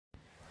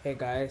Hey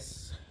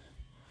guys,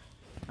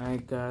 I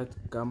got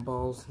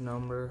Gumball's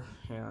number.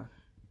 Hang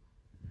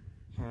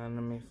on,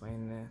 let me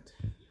find that.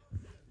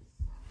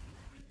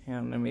 Hang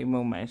on, let me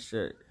move my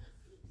shirt.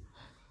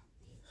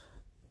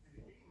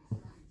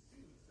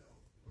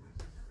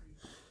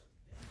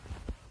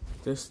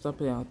 There's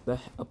something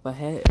up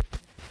ahead.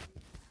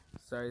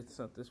 Sorry, it's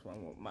not this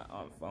one with my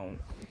phone.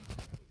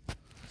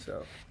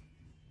 So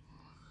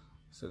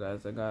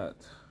guys,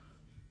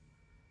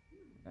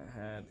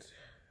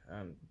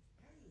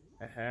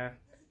 I had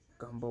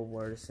Gumball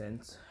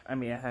Waterson's. I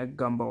had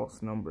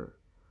Gumball's number.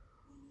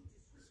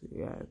 So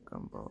yeah,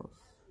 Gumball's.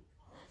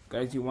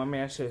 Guys, you want me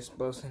to actually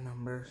spell the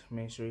numbers?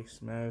 Make sure you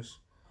smash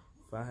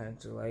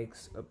 500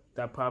 likes.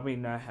 That probably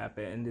not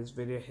happen. And this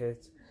video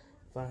hits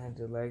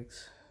 500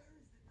 likes,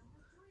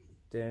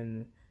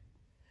 then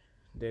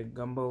the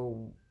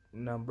Gumball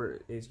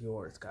number is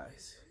yours,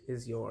 guys.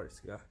 Is yours,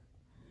 guys.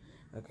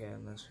 Okay,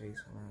 let's face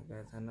it,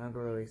 guys. I'm not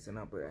gonna release the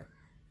number.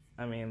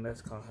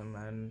 Let's call him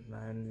 9.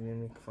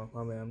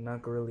 I'm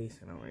not gonna release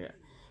the number yet.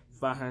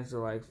 500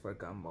 likes for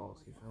Gumballs.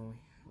 You feel me?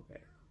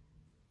 Okay.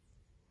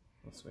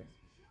 Let's wait.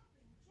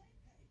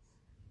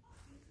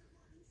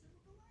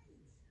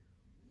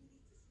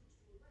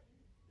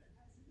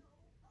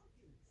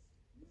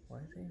 Why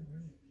is he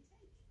running?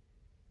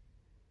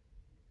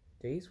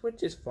 Did he switch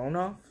his phone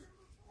off?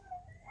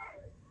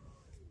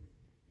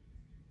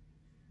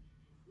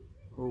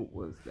 Who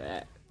was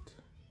that?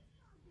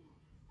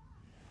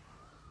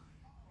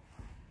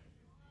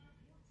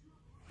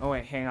 Oh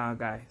wait, hang on,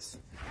 guys.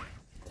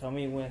 Tell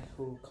me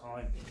who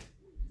calling me.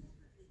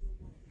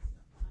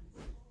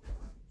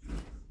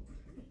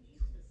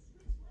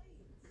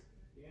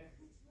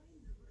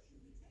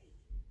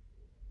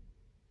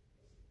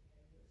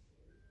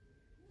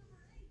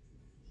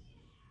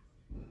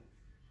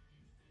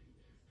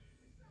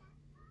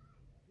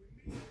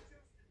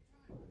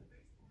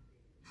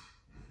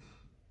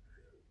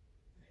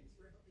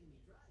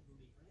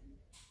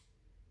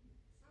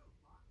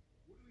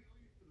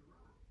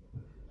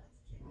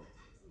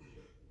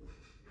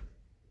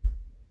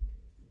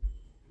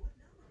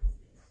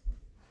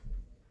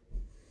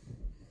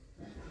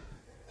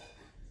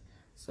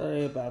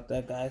 Sorry about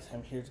that, guys.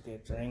 I'm here to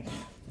get a drink.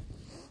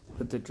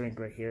 Put the drink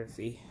right here.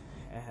 See,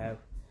 I have.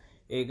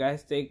 Hey,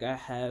 guys, think I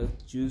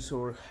have juice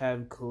or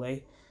have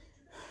Kool-Aid?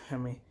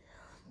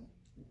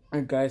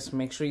 Guys,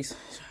 make sure you.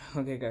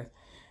 Okay, guys.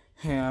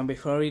 Hang on,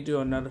 before we do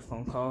another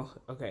phone call.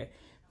 Okay,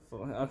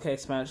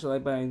 smash the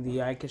like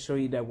button. I can show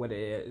you what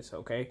it is.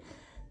 Okay,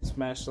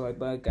 smash the like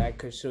button. I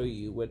can show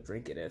you what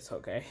drink it is.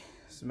 Okay,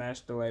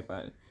 smash the like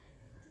button.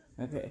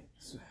 Okay.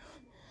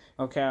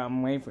 Okay,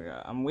 I'm waiting for you.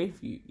 I'm waiting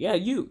for you. Yeah,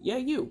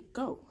 you.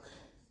 Go.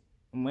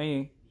 I'm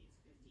waiting.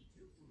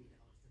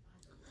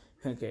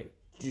 Okay,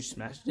 you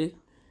smashed it?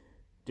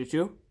 Did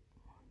you?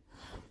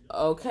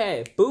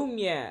 Okay, boom,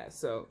 yeah.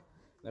 So,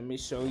 let me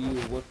show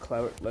you what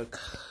clever. Look.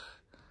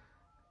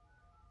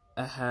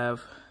 I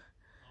have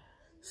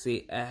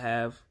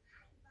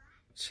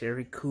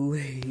cherry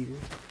Kool-Aid.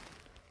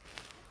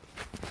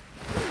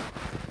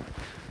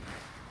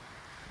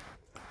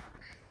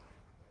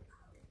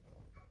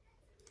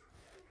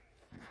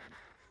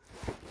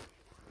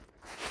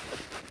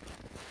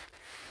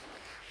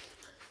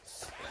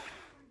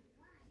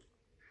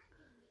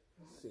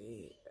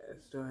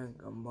 It's doing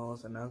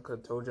Gumballs, and Uncle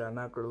told you I'm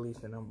not gonna release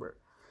the number.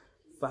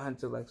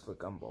 500 likes for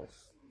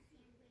Gumballs.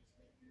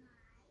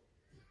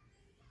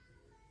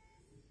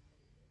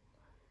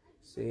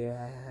 See,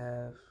 I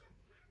have.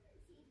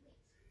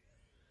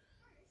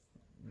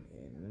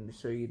 Let me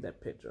show you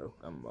that picture of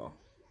Gumball.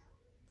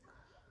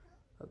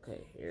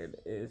 Okay, here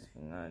it is.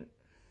 Hang on.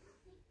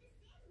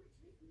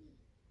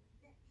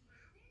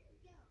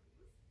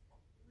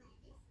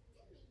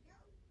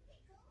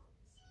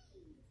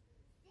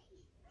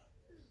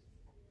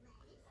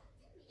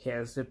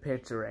 Here's the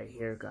picture right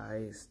here,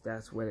 guys.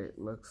 That's what it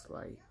looks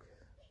like.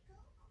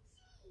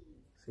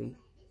 See?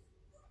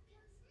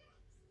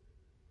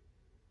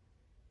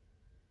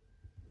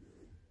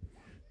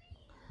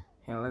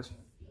 Here, let's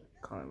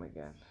call him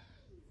again.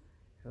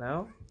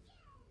 Hello?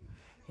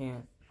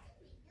 Here.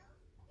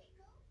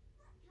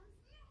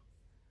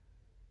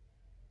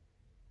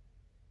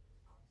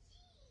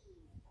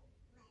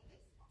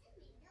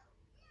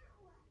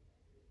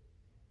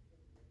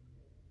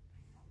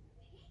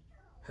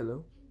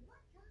 Hello?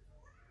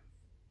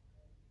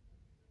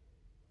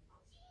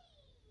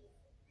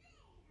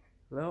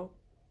 Hello?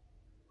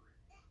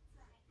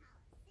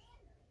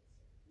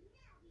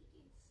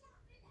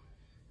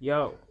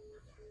 Yo.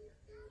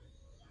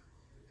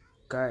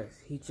 Guys,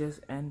 he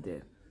just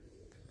ended.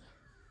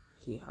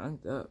 He hung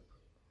up.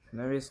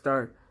 Let me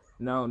start.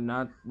 No,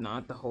 not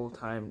the whole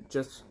time.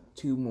 Just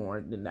 2 more,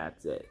 then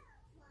that's it.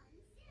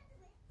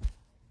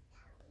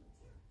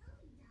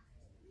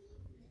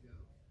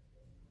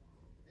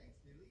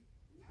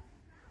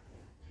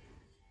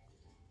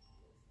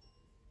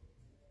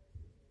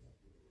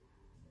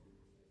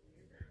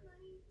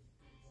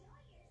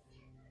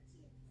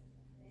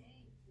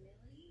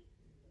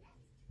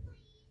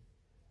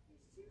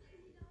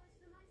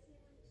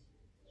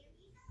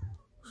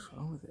 What's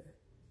wrong with it?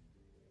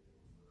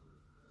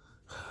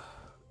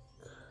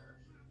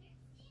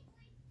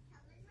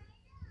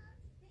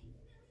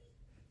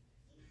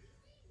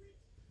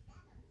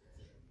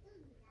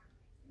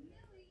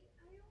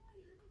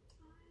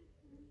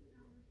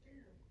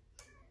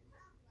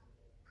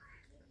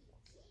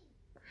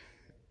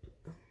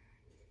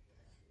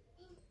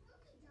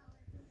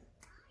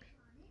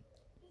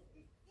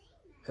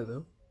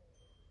 Hello?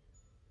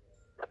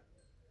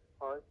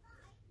 Hi.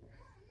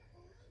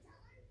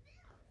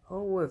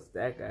 Oh, what's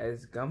that,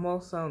 guys?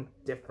 Gumball sound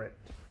different.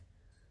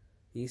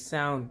 He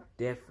sound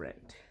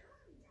different.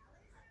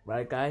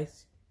 Right,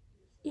 guys?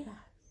 Yeah.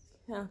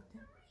 Sound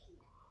different.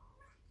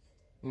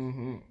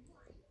 Mm-hmm.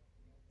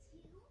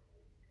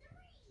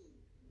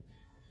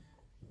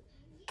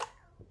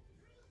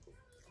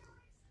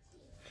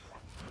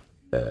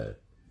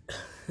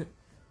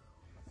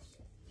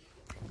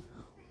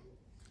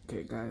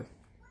 Okay, guys.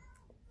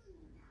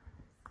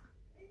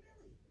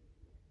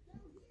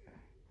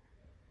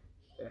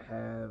 I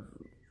have...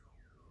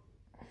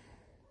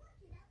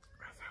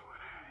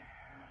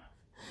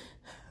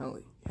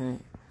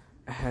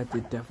 I had the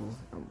devil's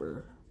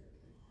number.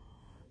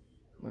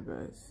 My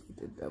guys,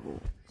 the devil.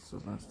 So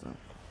last time.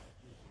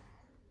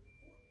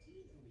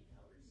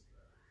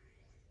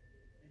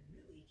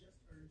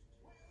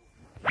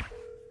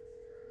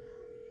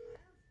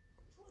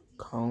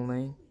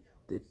 Calling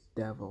the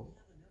devil.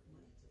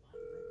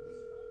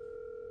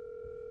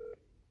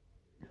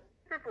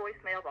 Your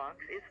voicemail box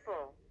is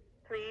full.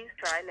 Please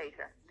try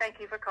later. Thank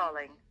you for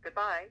calling.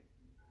 Goodbye.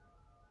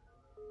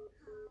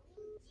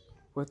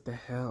 What the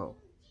hell?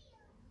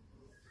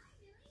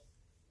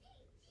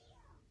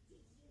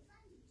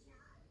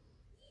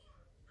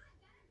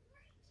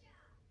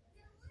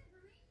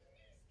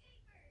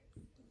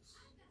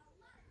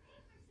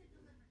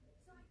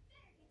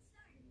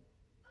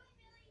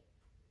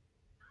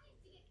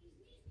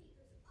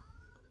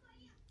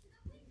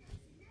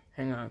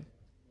 Hang on.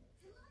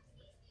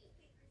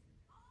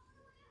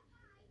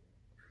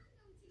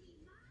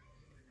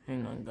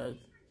 Hang on, guys.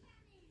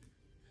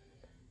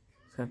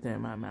 Something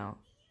in my mouth.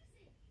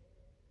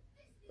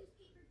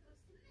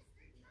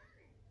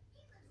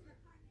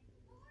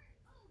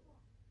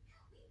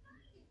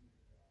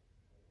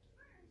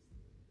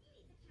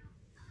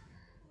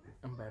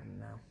 I'm better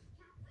now.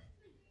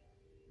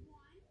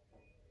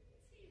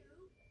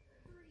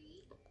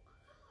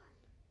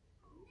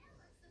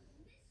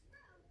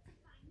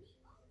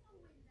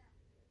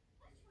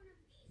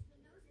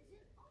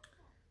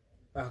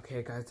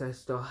 Okay, guys, I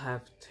still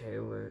have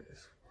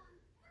Taylor's.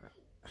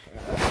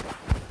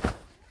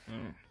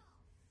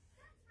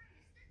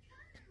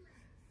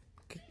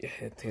 I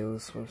had Taylor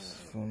Swift's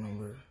phone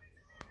number.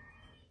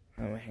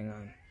 Oh, hang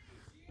on.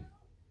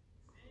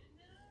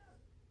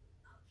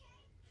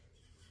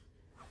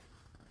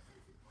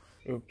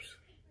 Oops.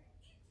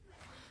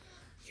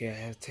 Okay, I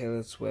have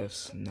Taylor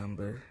Swift's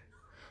number.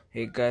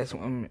 Hey guys,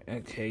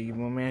 okay, you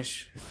want me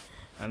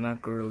I'm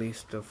not gonna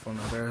release the phone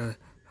number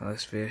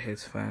unless video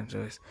hits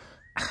 500.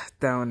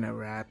 That will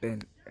never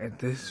happen. If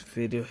this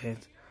video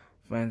hits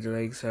 500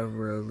 likes, I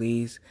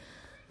release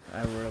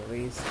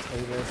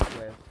Taylor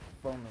Swift's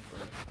phone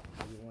number.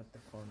 You want the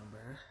phone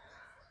number?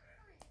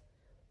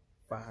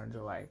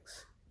 500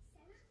 likes.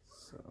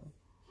 So,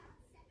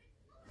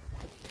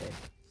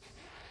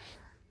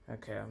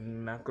 okay,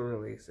 I'm not gonna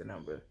release the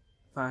number.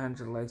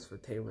 500 likes for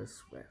Taylor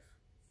Swift.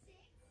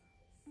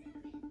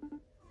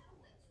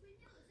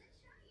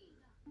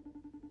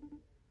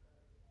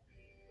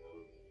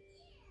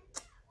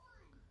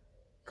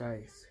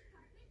 Guys,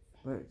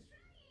 look.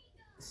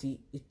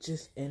 See, it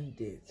just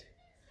ended.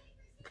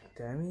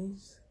 That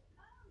means,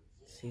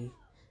 see,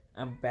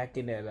 I'm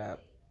backing it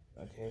up.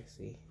 Okay,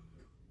 see.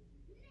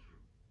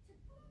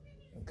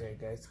 Okay,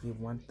 guys, you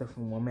want the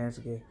phone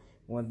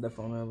want the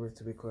phone number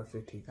to be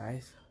closer to you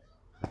guys.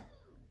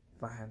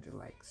 500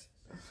 likes.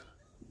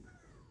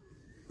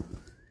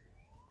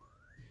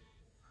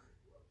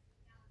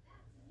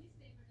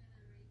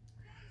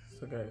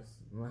 So guys,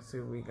 let's see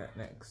what we got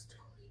next.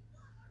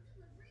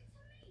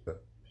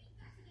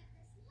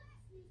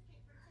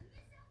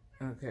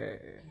 Okay.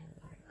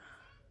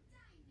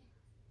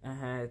 I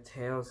had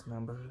Tails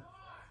number.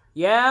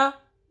 Yeah?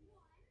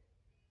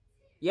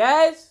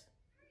 Yes?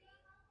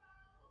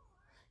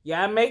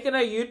 Yeah, I'm making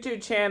a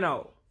YouTube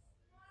channel.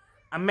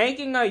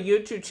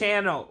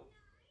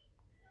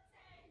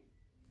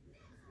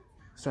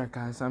 Sorry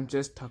guys, I'm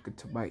just talking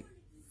to my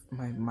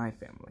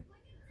family.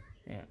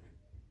 Yeah.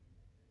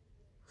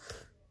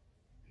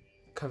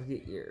 Cover your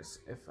ears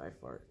if I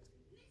fart.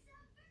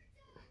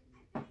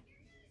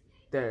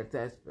 There,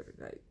 that's better,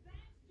 guys.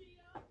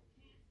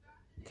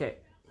 Okay,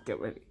 get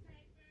ready.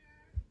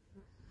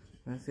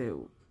 Let's see.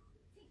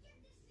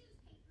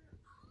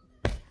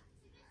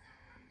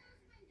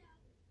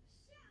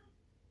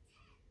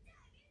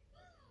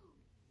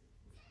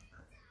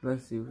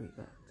 Let's see what we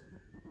got.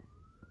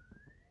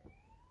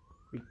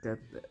 We got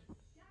that.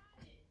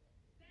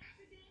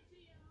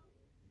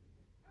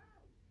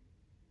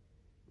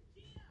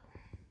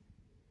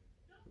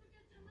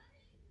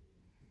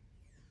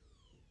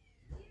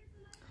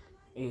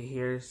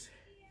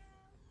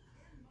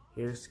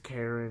 Here's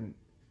Karen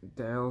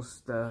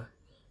Delsta.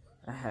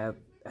 I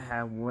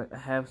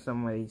have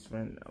somebody's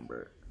phone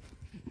number.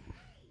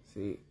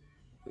 See.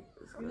 You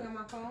got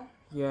my phone?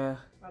 Yeah.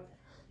 Okay.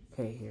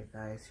 Okay, here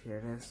guys, here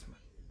it is.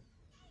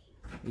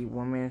 The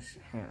woman's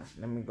hand.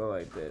 Let me go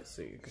like this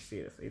so you can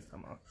see the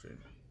FaceTime option.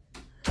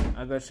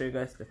 I'm gonna show you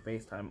guys the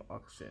FaceTime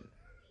option.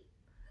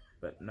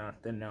 but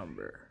not the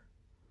number.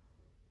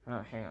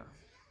 Oh, hang on.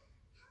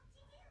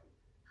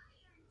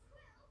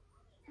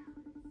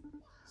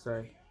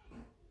 Sorry.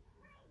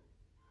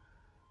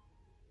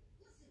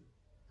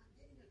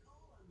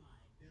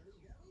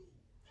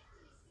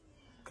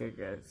 Okay,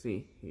 guys,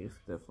 see, here's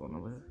the phone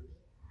number.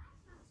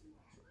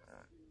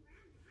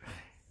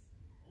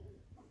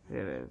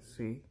 Here it is,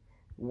 see.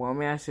 Want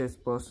me I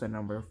should post the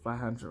number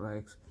 500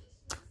 likes.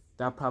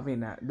 That probably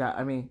not,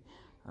 okay,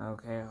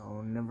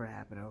 it'll never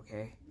happen,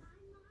 okay?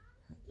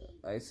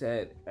 I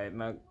said I'd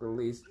not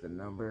release the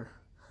number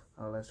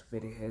unless the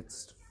video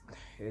hits,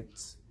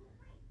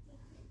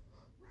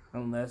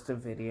 unless the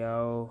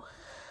video,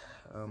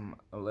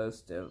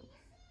 unless the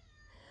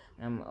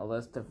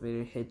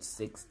video hits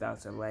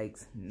 6,000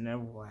 likes,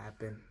 never will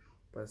happen.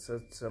 But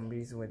for some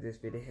reason, when this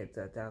video hits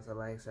 1,000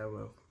 likes, I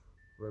will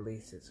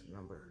release its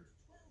number.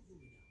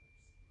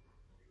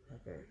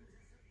 Okay,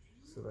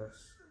 so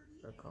let's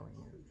start calling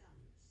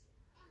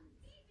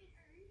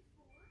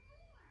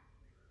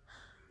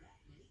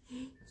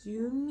in.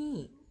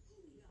 Jimmy.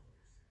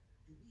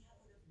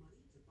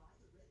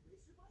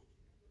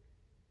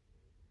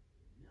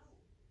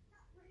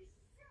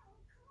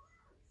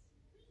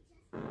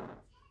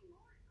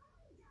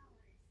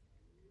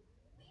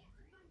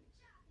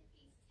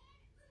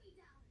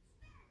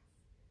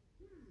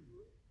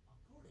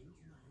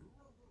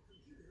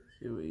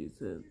 See what he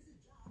said.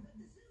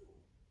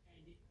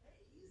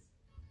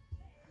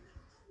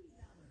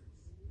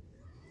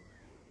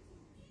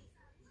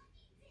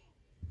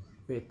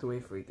 We have to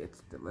wait for it gets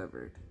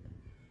delivered.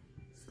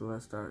 So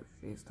let's start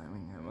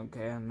FaceTiming him.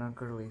 Okay, I'm not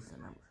gonna release the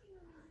number.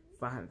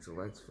 500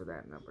 likes for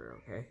that number,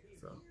 okay?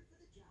 So,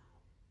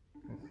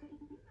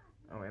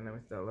 oh wait, let me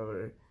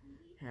deliver it.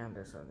 And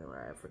there's something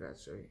where I forgot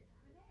to show you.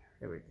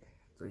 Here we go.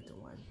 3, 2,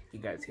 1. You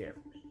guys here?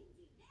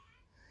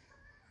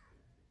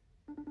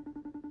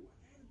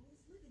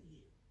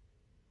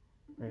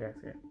 You guys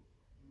here?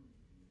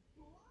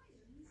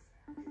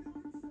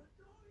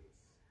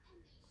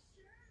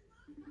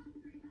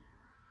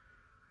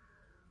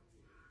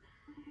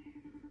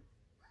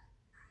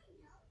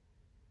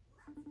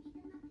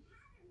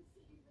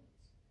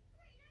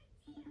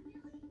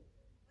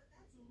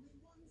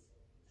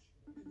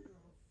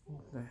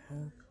 What the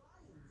heck?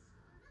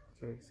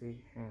 Okay, see,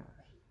 hang on.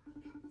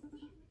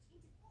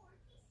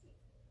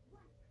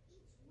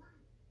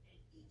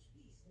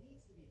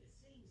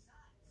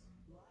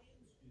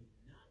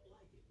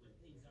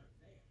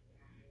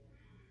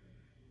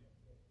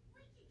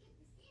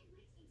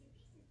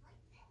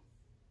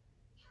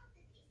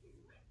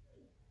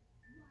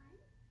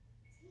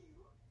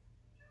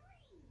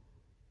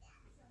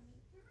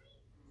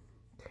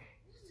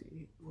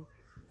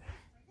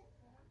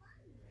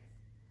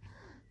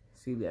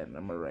 See that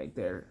number right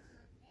there?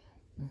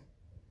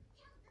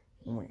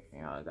 Wait,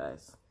 hang on,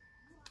 guys.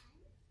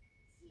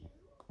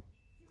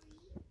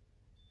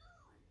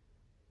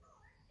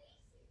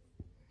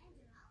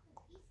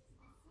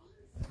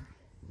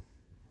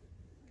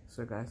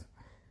 So, guys,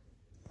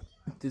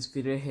 if this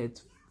video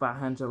hits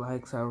 500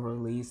 likes, I'll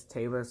release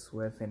Taylor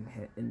Swift and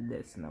hit in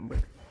this number.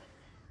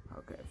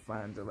 Okay,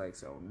 500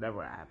 likes, it'll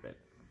never happen.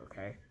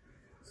 Okay,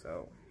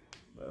 so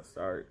let's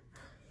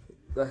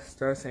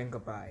start saying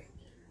goodbye.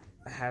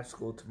 I have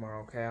school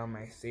tomorrow, okay? I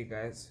might see you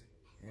guys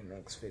in the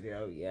next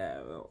video,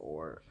 yeah,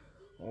 or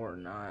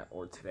not,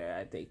 or today.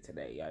 I think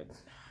today,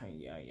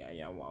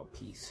 yeah, well,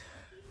 peace.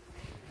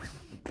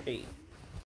 Hey.